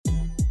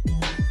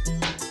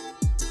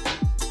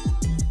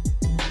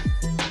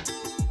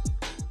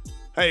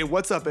Hey,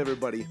 what's up,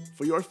 everybody?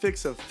 For your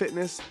fix of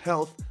fitness,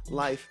 health,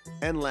 life,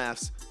 and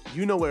laughs,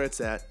 you know where it's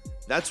at.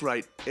 That's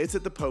right, it's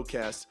at the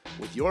podcast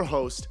with your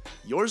host,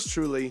 yours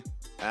truly,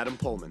 Adam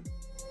Pullman.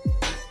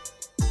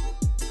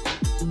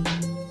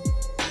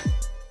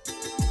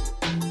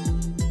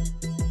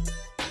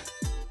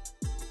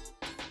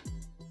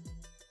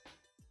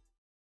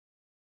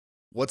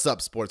 What's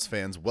up, sports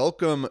fans?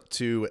 Welcome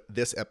to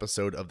this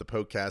episode of the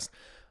podcast.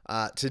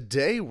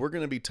 Today, we're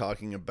going to be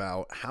talking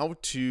about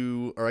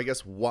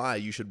why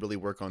you should really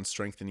work on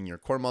strengthening your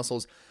core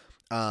muscles,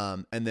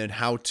 and then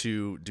how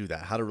to do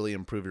that, how to really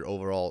improve your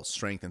overall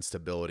strength and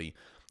stability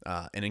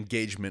and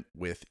engagement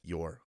with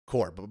your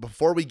core. But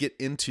before we get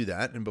into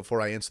that, and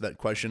before I answer that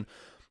question,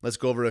 let's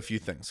go over a few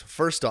things.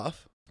 First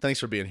off,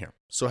 thanks for being here.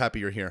 So happy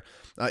you're here.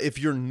 If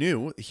you're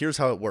new, here's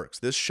how it works.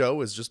 This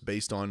show is just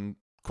based on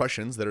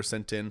questions that are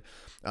sent in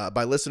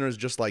by listeners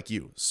just like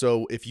you.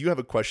 So if you have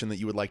a question that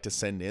you would like to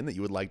send in, that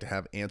you would like to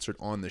have answered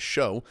on the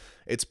show,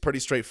 it's pretty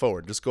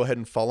straightforward. Just go ahead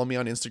and follow me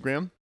on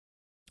Instagram.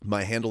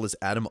 My handle is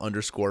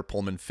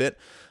Adam_PullmanFit.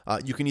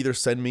 You can either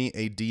send me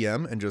a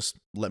DM and just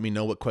let me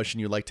know what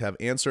question you'd like to have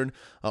answered,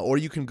 or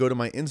you can go to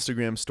my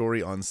Instagram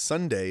story on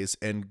Sundays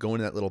and go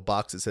in that little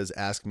box that says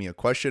Ask Me a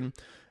Question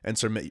and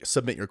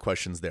submit your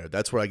questions there.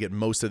 That's where I get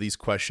most of these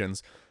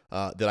questions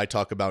that I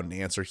talk about and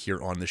answer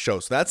here on the show.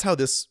 So that's how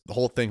this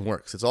whole thing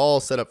works. It's all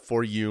set up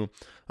for you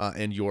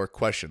and your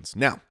questions.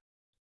 Now,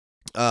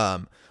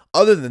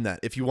 other than that,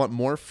 if you want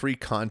more free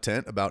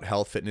content about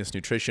health, fitness,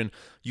 nutrition,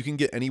 you can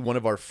get any one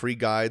of our free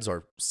guides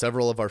or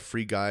several of our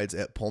free guides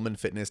at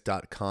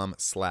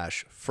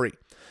pullmanfitness.com/free.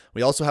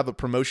 We also have a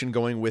promotion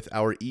going with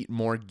our Eat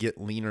More, Get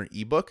Leaner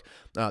ebook.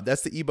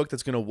 That's the ebook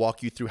that's going to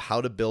walk you through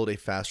how to build a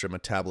faster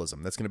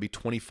metabolism. That's going to be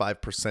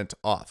 25%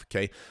 off,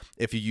 okay?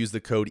 If you use the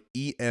code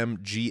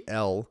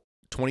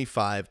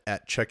EMGL25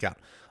 at checkout.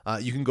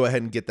 You can go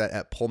ahead and get that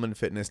at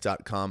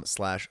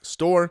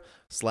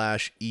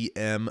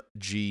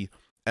pullmanfitness.com/store/EMGL.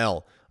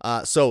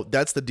 So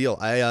that's the deal.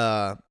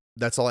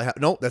 That's all I have.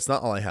 No, that's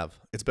not all I have.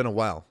 It's been a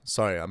while.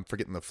 Sorry, I'm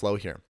forgetting the flow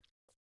here.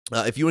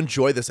 If you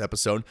enjoy this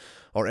episode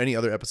or any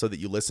other episode that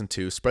you listen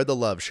to, spread the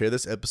love. Share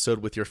this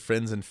episode with your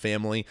friends and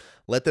family.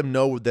 Let them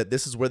know that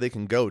this is where they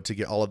can go to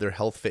get all of their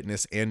health,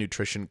 fitness, and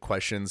nutrition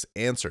questions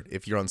answered.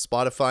 If you're on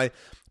Spotify,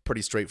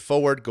 pretty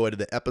straightforward. Go into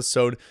the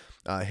episode,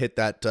 hit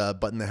that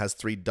button that has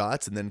 3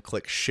 dots, and then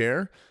click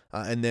share.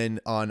 And then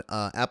on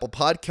Apple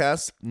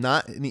Podcasts,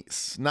 not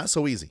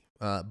so easy,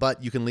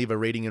 but you can leave a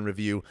rating and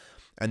review,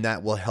 and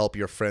that will help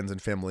your friends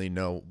and family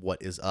know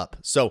what is up.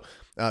 So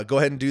go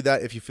ahead and do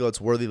that. If you feel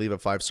it's worthy, leave a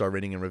 5-star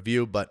rating and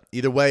review. But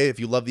either way, if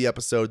you love the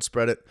episode,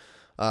 spread it,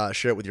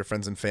 share it with your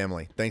friends and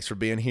family. Thanks for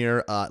being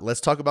here.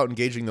 Let's talk about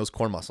engaging those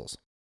core muscles.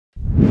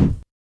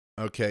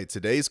 Okay,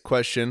 today's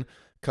question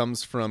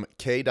comes from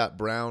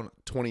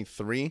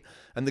K.Brown23.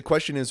 And the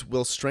question is,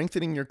 will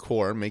strengthening your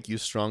core make you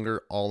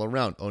stronger all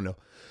around? Oh, no.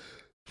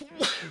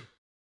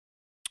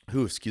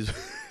 Ooh, excuse me.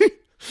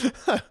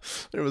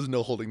 There was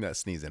no holding that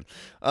sneeze in.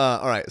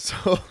 All right,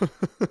 so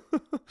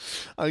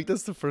I think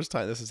that's the first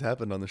time this has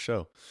happened on the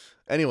show.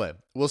 Anyway,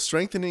 will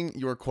strengthening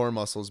your core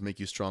muscles make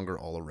you stronger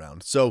all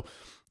around? So,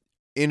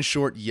 in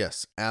short,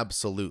 yes,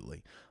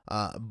 absolutely.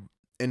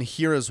 And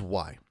here is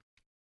why.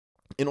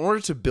 In order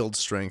to build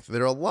strength,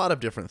 there are a lot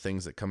of different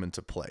things that come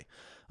into play.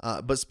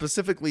 But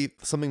specifically,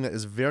 something that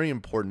is very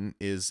important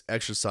is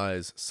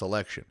exercise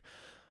selection.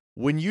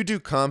 When you do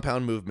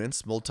compound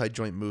movements,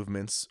 multi-joint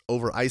movements,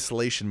 over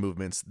isolation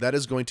movements, that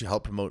is going to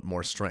help promote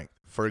more strength.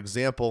 For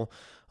example,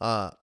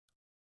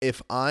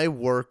 if I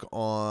work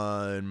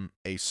on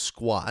a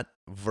squat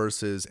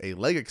versus a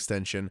leg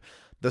extension,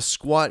 the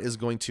squat is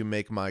going to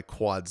make my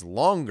quads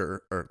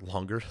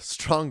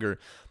stronger,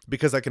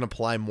 because I can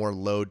apply more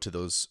load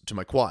to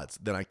my quads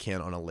than I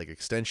can on a leg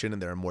extension, and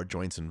there are more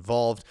joints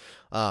involved.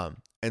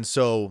 And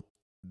so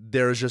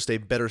there is just a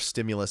better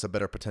stimulus, a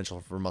better potential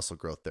for muscle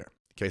growth there.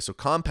 Okay, so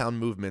compound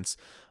movements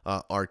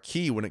are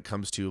key when it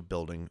comes to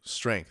building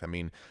strength. I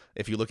mean,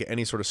 if you look at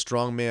any sort of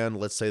strongman,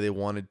 let's say they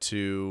wanted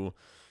to,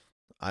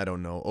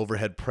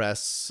 overhead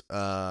press,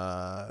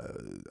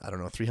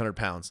 300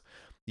 pounds.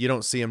 You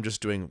don't see them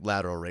just doing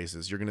lateral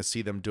raises. You're going to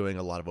see them doing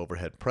a lot of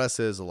overhead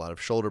presses, a lot of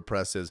shoulder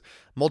presses,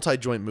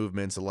 multi-joint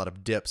movements, a lot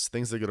of dips,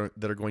 things that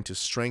are going to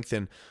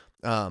strengthen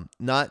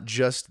not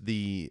just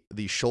the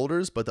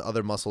shoulders, but the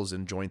other muscles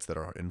and joints that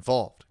are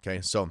involved. Okay,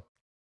 so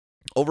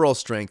overall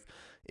strength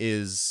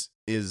is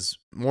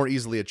more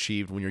easily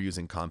achieved when you're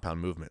using compound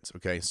movements.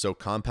 Okay, so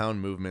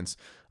compound movements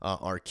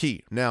are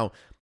key. Now,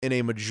 in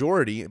a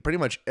majority, pretty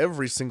much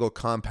every single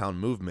compound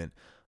movement,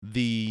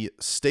 the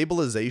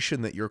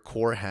stabilization that your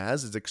core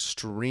has is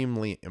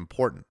extremely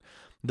important.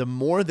 The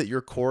more that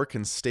your core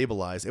can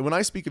stabilize, and when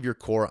I speak of your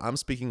core, I'm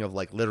speaking of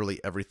like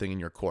literally everything in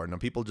your core. Now,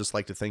 people just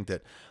like to think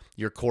that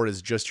your core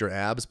is just your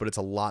abs, but it's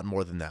a lot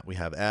more than that. We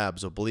have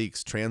abs,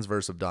 obliques,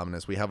 transverse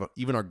abdominis. We have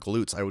even our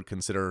glutes, I would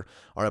consider,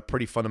 are a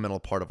pretty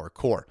fundamental part of our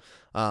core.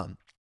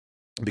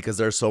 Because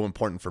they're so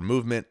important for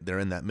movement. They're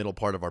in that middle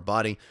part of our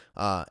body,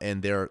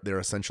 and they're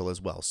essential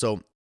as well.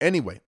 So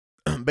anyway,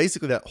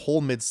 basically that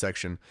whole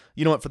midsection,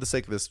 you know what, for the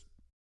sake of this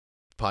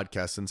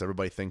podcast, since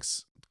everybody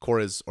thinks core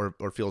is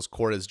or feels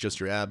core is just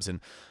your abs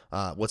and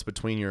what's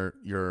between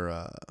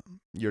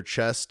your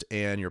chest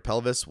and your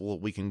pelvis, well,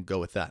 we can go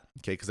with that,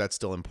 okay? Because that's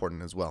still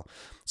important as well.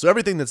 So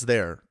everything that's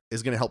there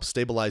is going to help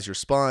stabilize your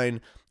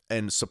spine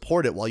and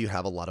support it while you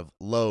have a lot of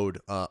load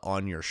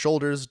on your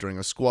shoulders during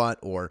a squat,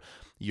 or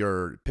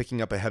you're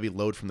picking up a heavy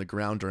load from the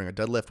ground during a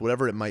deadlift,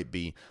 whatever it might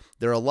be.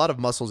 There are a lot of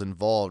muscles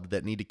involved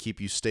that need to keep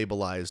you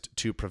stabilized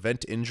to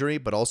prevent injury,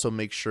 but also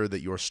make sure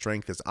that your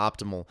strength is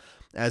optimal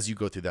as you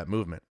go through that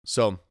movement.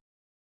 So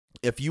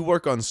if you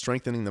work on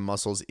strengthening the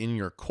muscles in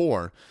your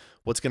core,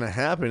 what's going to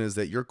happen is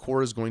that your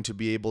core is going to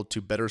be able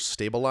to better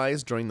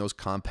stabilize during those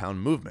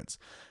compound movements.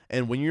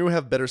 And when you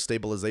have better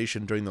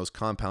stabilization during those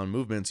compound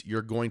movements,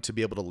 you're going to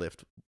be able to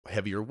lift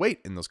heavier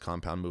weight in those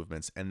compound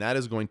movements. And that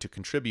is going to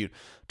contribute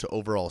to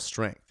overall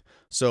strength.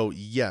 So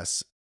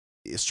yes,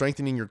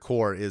 strengthening your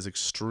core is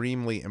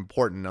extremely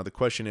important. Now the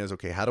question is,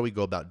 okay, how do we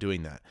go about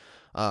doing that?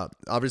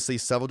 Obviously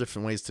several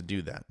different ways to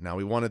do that. Now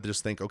we want to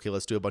just think, okay,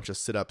 let's do a bunch of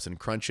sit-ups and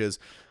crunches,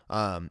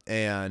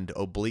 and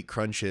oblique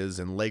crunches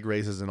and leg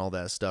raises and all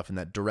that stuff, and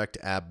that direct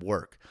ab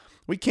work.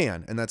 We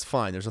can, and that's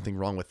fine. There's nothing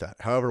wrong with that.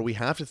 However, we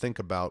have to think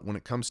about, when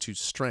it comes to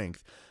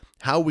strength,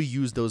 how we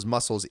use those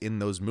muscles in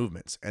those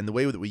movements. And the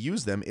way that we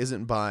use them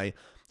isn't by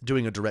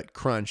doing a direct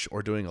crunch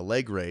or doing a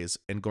leg raise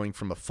and going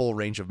from a full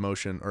range of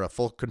motion or a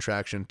full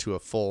contraction to a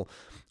full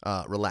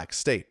relaxed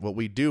state. What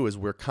we do is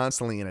we're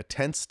constantly in a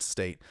tensed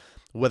state,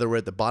 whether we're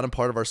at the bottom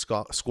part of our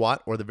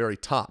squat or the very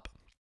top.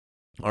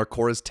 Our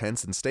core is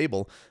tense and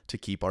stable to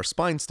keep our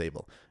spine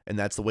stable. And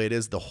that's the way it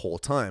is the whole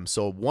time.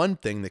 So one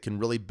thing that can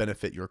really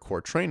benefit your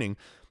core training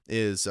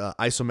is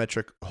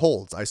isometric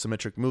holds,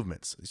 isometric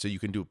movements. So you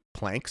can do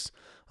planks,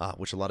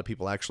 which a lot of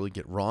people actually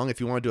get wrong. If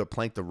you want to do a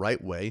plank the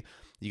right way,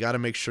 you got to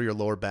make sure your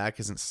lower back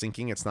isn't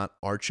sinking. It's not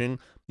arching.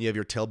 You have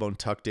your tailbone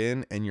tucked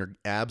in and your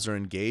abs are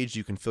engaged.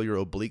 You can feel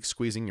your obliques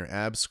squeezing, your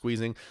abs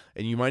squeezing,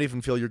 and you might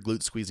even feel your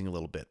glutes squeezing a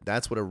little bit.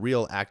 That's what a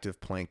real active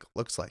plank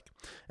looks like.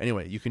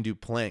 Anyway, you can do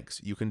planks.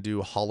 You can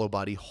do hollow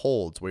body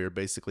holds, where you're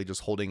basically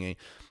just holding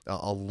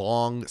a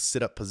long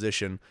sit-up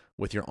position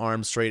with your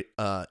arms straight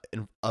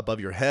above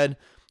your head,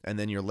 and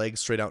then your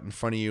legs straight out in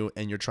front of you,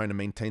 and you're trying to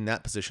maintain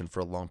that position for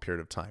a long period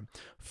of time.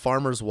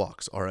 Farmer's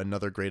walks are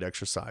another great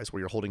exercise,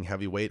 where you're holding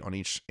heavy weight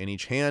in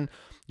each hand.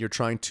 You're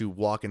trying to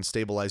walk and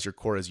stabilize your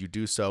core as you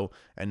do so,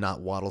 and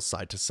not waddle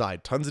side to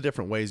side. Tons of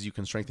different ways you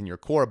can strengthen your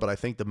core, but I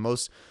think the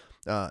most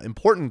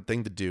important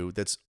thing to do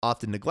that's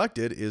often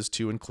neglected is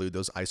to include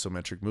those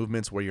isometric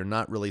movements, where you're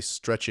not really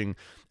stretching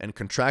and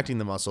contracting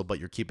the muscle, but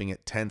you're keeping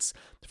it tense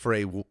for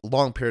a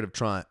long period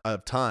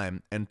of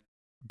time, and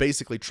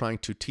basically trying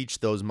to teach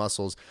those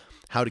muscles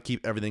how to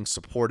keep everything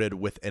supported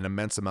with an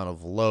immense amount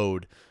of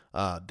load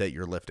that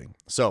you're lifting.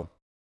 So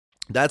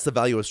that's the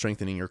value of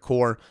strengthening your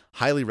core.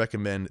 Highly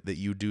recommend that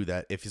you do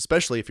that,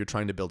 especially if you're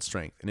trying to build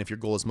strength. And if your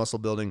goal is muscle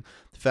building,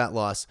 fat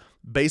loss,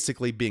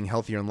 basically being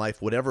healthier in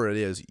life, whatever it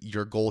is,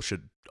 your goal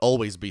should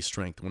always be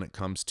strength when it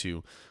comes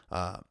to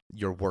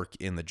your work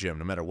in the gym.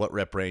 No matter what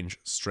rep range,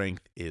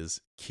 strength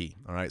is key.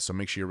 All right, so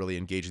make sure you're really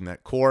engaging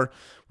that core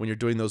when you're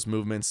doing those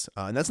movements.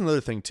 And that's another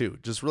thing too.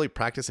 Just really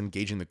practice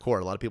engaging the core.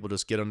 A lot of people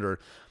just get under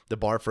the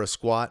bar for a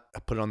squat,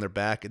 put it on their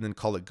back, and then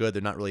call it good.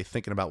 They're not really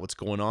thinking about what's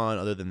going on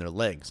other than their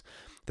legs.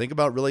 Think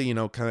about really,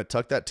 kind of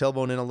tuck that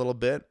tailbone in a little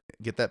bit,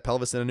 get that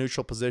pelvis in a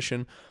neutral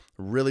position,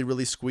 really,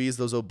 really squeeze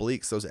those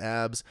obliques, those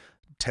abs,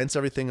 tense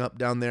everything up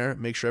down there,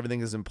 make sure everything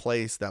is in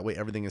place. That way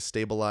everything is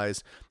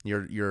stabilized.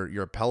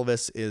 Your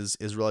pelvis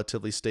is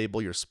relatively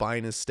stable. Your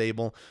spine is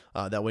stable.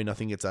 That way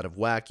nothing gets out of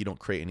whack. You don't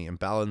create any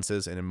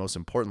imbalances. And then most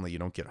importantly, you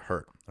don't get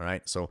hurt. All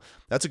right. So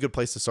that's a good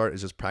place to start,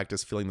 is just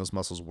practice feeling those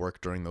muscles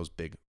work during those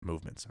big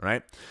movements. All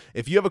right.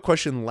 If you have a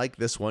question like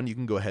this one, you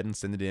can go ahead and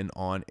send it in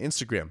on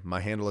Instagram.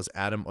 My handle is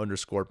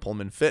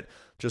Adam_PullmanFit.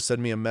 Just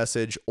send me a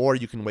message, or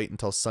you can wait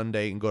until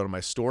Sunday and go to my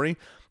story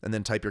and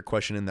then type your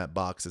question in that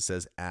box that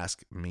says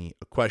ask me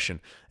a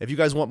question. If you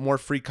guys want more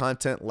free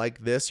content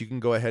like this, you can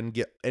go ahead and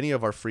get any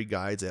of our free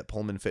guides at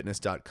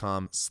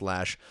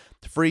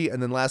pullmanfitness.com/free.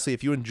 And then lastly,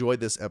 if you enjoyed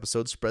this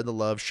episode, spread the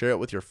love, share it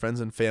with your friends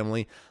and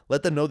family.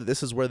 Let them know that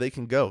this is where they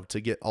can go to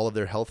get all of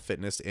their health,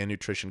 fitness, and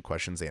nutrition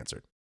questions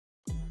answered.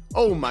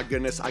 Oh my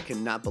goodness, I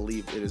cannot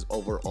believe it is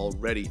over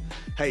already.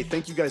 Hey,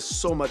 thank you guys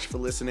so much for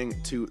listening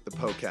to the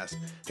podcast.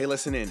 Hey,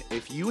 listen in.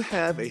 If you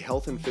have a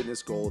health and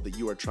fitness goal that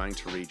you are trying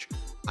to reach,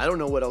 I don't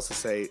know what else to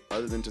say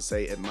other than to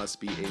say it must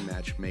be a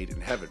match made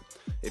in heaven.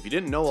 If you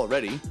didn't know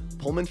already,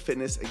 Pullman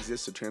Fitness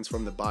exists to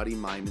transform the body,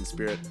 mind, and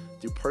spirit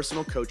through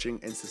personal coaching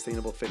and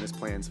sustainable fitness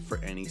plans for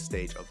any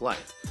stage of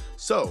life.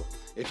 So,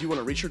 if you want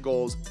to reach your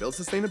goals, build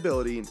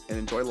sustainability, and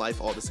enjoy life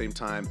all at the same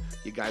time,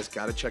 you guys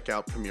got to check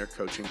out Premier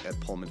Coaching at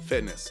Pullman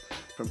Fitness.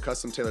 From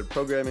custom-tailored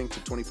programming to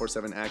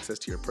 24/7 access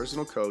to your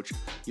personal coach,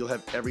 you'll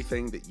have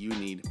everything that you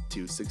need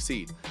to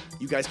succeed.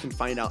 You guys can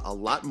find out a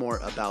lot more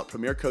about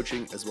Premier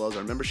Coaching as well as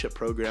our membership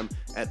program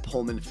at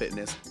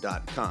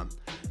pullmanfitness.com.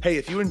 Hey,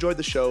 if you enjoyed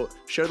the show,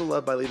 share the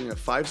love by leaving a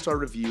 5-star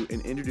review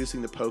and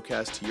introducing the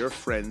podcast to your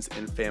friends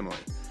and family.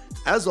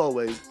 As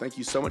always, thank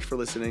you so much for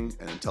listening,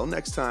 and until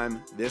next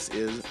time, this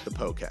is the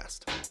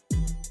podcast.